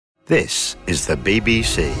This is the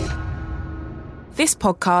BBC. This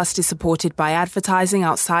podcast is supported by advertising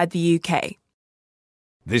outside the UK.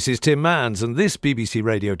 This is Tim Manns, and this BBC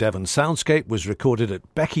Radio Devon soundscape was recorded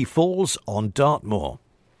at Becky Falls on Dartmoor.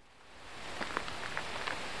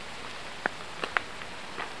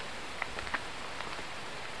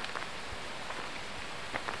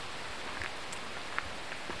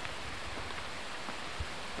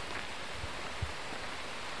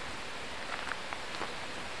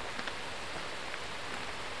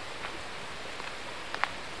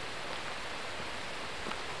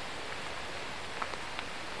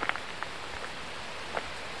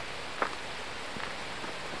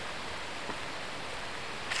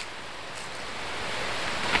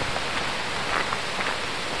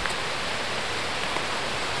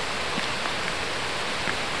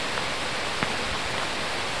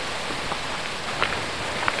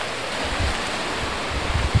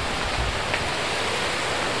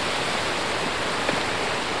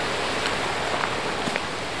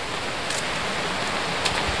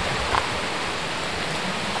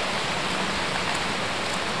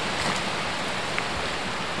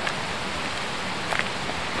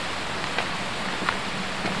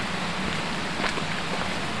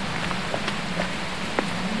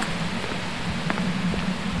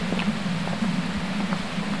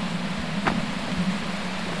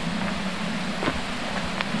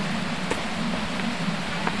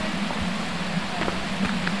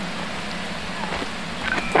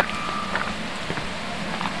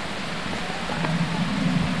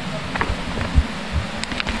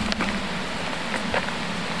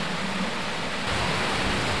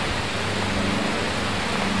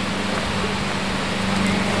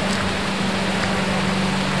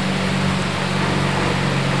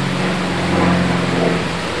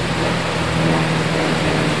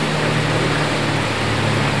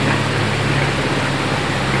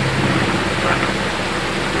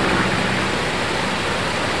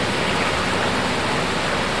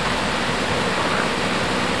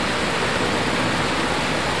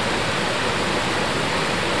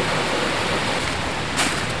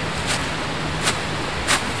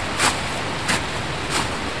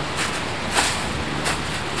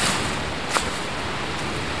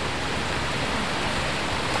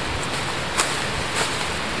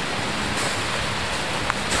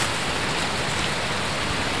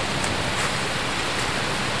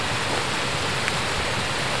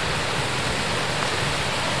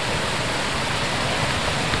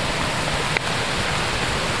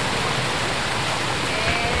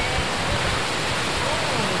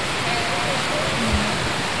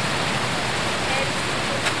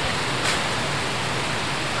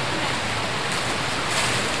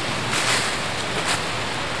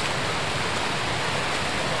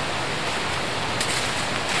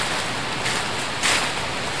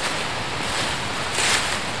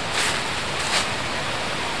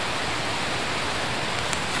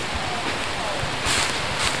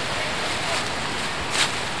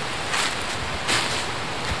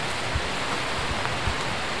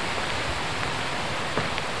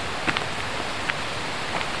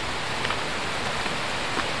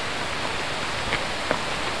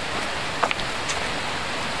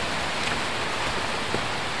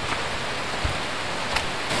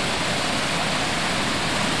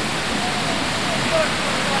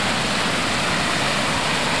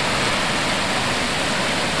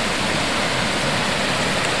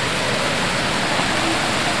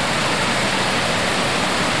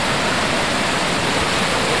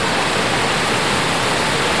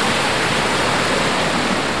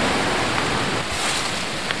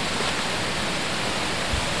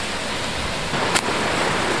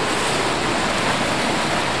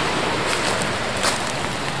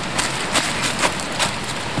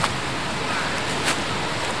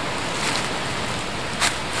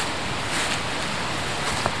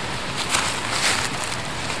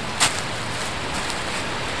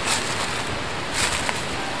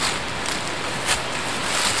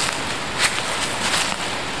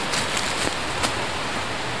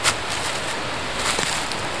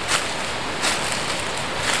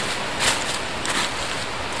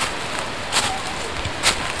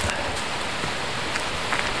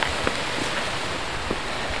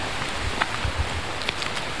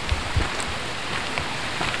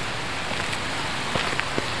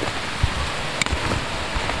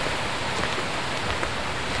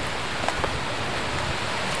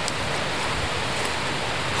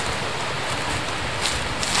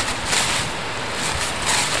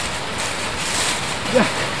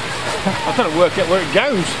 I'm trying to work out where it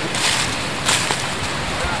goes.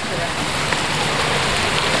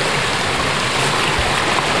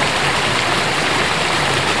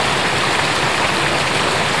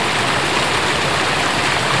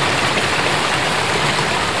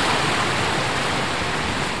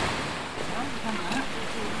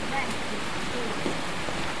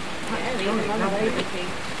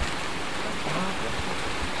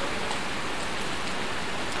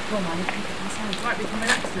 Go on, Annie, pick up my sound. Right, we can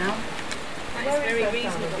relax now. That is very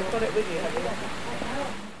reasonable. You've got it with you, haven't you?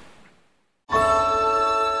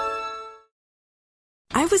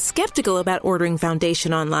 I was skeptical about ordering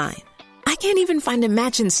foundation online. I can't even find a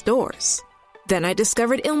match in stores. Then I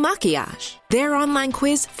discovered Il Maquillage. Their online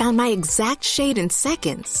quiz found my exact shade in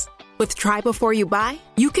seconds. With Try Before You Buy,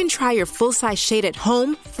 you can try your full-size shade at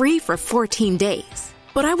home free for 14 days.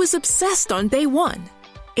 But I was obsessed on day one.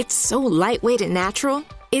 It's so lightweight and natural,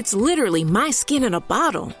 it's literally my skin in a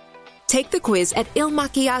bottle. Take the quiz at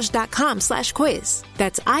ilmaquillage.com/quiz.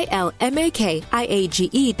 That's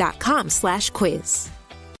ILMAKIAGE.com/quiz.